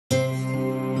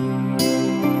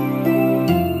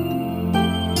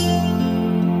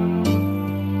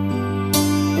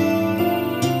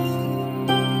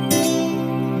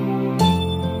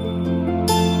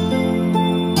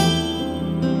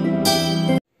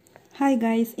Hi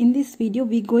guys, in this video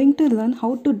we are going to learn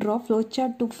how to draw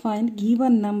flowchart to find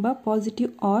given number,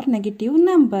 positive or negative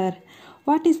number.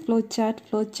 What is flowchart?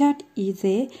 Flowchart is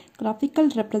a graphical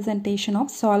representation of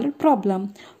solved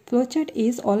problem. Flowchart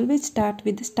is always start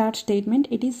with the start statement.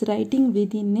 It is writing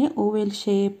within a oval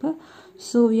shape.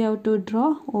 So we have to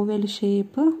draw oval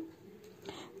shape.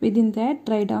 Within that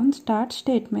write down start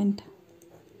statement.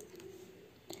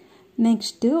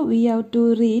 Next, we have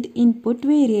to read input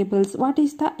variables. What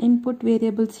is the input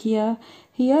variables here?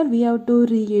 Here we have to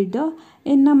read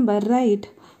a number, right?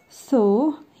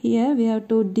 So, here we have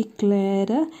to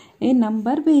declare a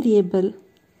number variable.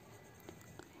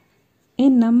 A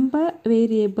number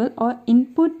variable or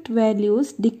input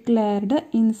values declared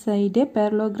inside a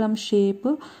parallelogram shape.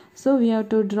 So, we have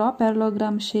to draw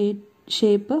parallelogram shape.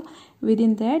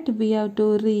 Within that, we have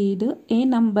to read a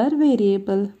number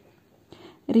variable.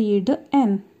 Read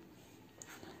n.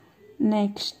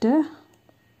 Next, to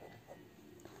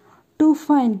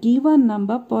find given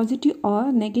number, positive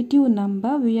or negative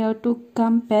number, we have to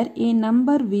compare a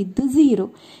number with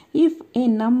 0. If a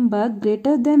number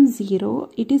greater than 0,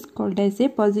 it is called as a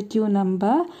positive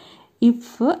number.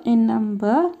 If a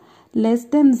number less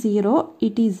than 0,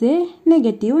 it is a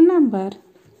negative number.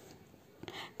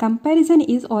 Comparison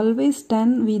is always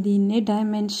done within a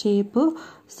diamond shape.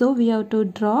 So we have to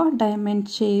draw diamond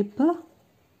shape.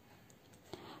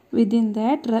 Within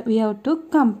that we have to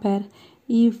compare.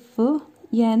 If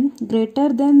n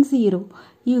greater than 0,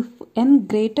 if n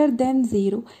greater than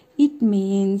 0, it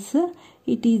means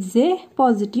it is a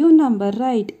positive number,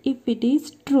 right? If it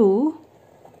is true,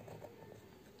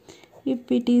 it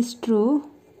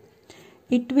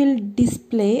will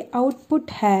display output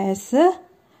as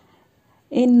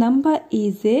a number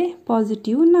is a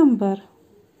positive number.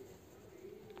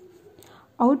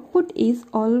 Output is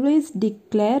always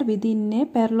declared within a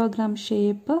parallelogram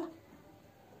shape.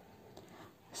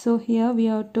 So here we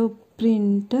have to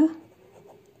print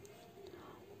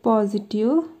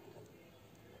positive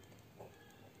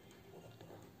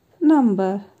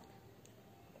number.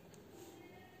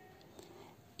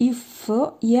 If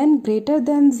n greater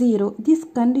than 0, this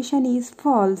condition is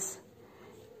false.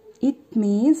 It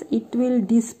means it will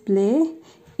display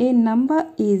a number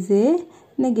is a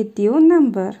negative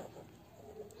number.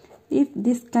 If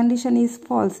this condition is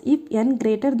false, if n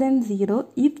greater than 0,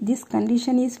 if this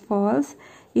condition is false,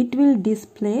 it will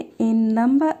display a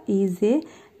number is a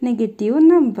negative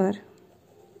number.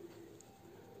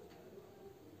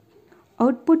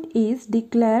 Output is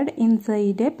declared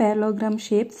inside a parallelogram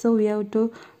shape. So we have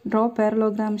to draw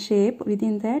parallelogram shape.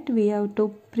 Within that we have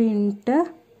to print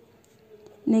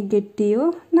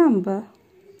negative number.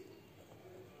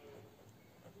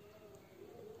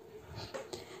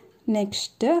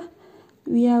 Next,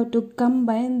 we have to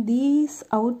combine this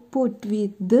output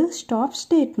with the stop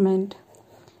statement.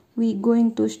 We are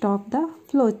going to stop the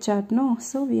flowchart now.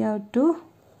 So we have to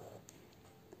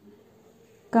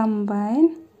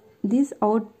combine this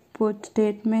output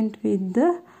statement with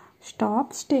the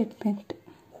stop statement.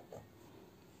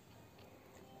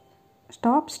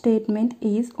 Stop statement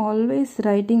is always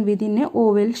writing within a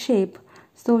oval shape.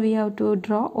 So we have to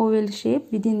draw oval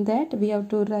shape. Within that we have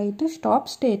to write a stop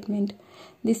statement.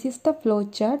 This is the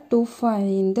flowchart to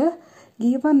find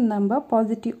given number,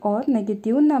 positive or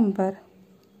negative number.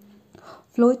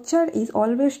 Flowchart is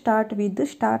always start with the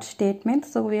start statement.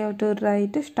 So we have to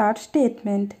write a start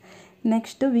statement.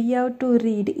 Next we have to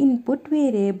read input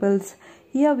variables.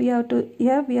 Here we have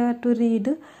to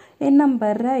read a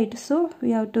number, right? So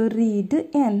we have to read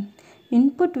n.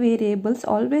 Input variables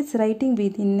always writing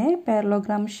within a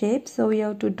parallelogram shape. So we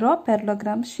have to draw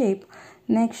parallelogram shape.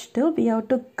 Next we have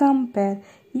to compare.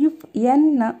 If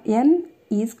n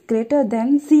is greater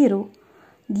than 0,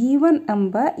 given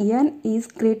number n is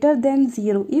greater than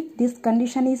 0, if this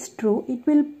condition is true, it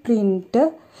will print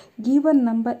given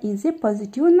number is a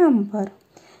positive number.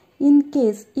 In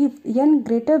case if n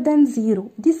greater than 0,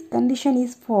 this condition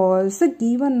is false,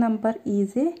 given number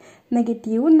is a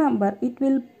negative number, it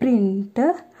will print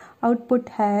output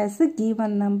has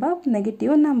given number,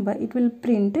 negative number. It will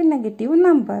print a negative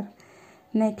number.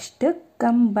 Next,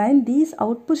 combine this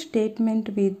output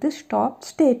statement with the stop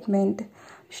statement.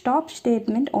 Stop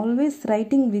statement always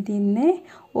writing within a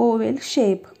oval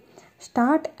shape.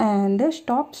 Start and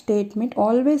stop statement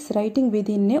always writing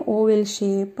within a oval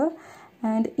shape.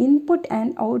 And input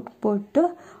and output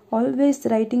always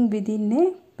writing within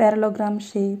a parallelogram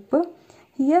shape.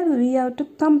 Here we have to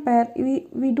compare,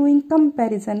 we doing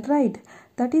comparison, right?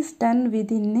 That is done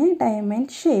within a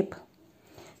diamond shape.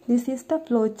 This is the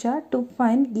flowchart to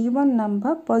find given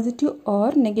number, positive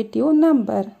or negative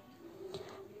number.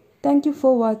 Thank you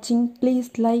for watching.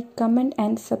 Please like, comment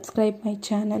and subscribe my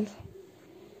channel.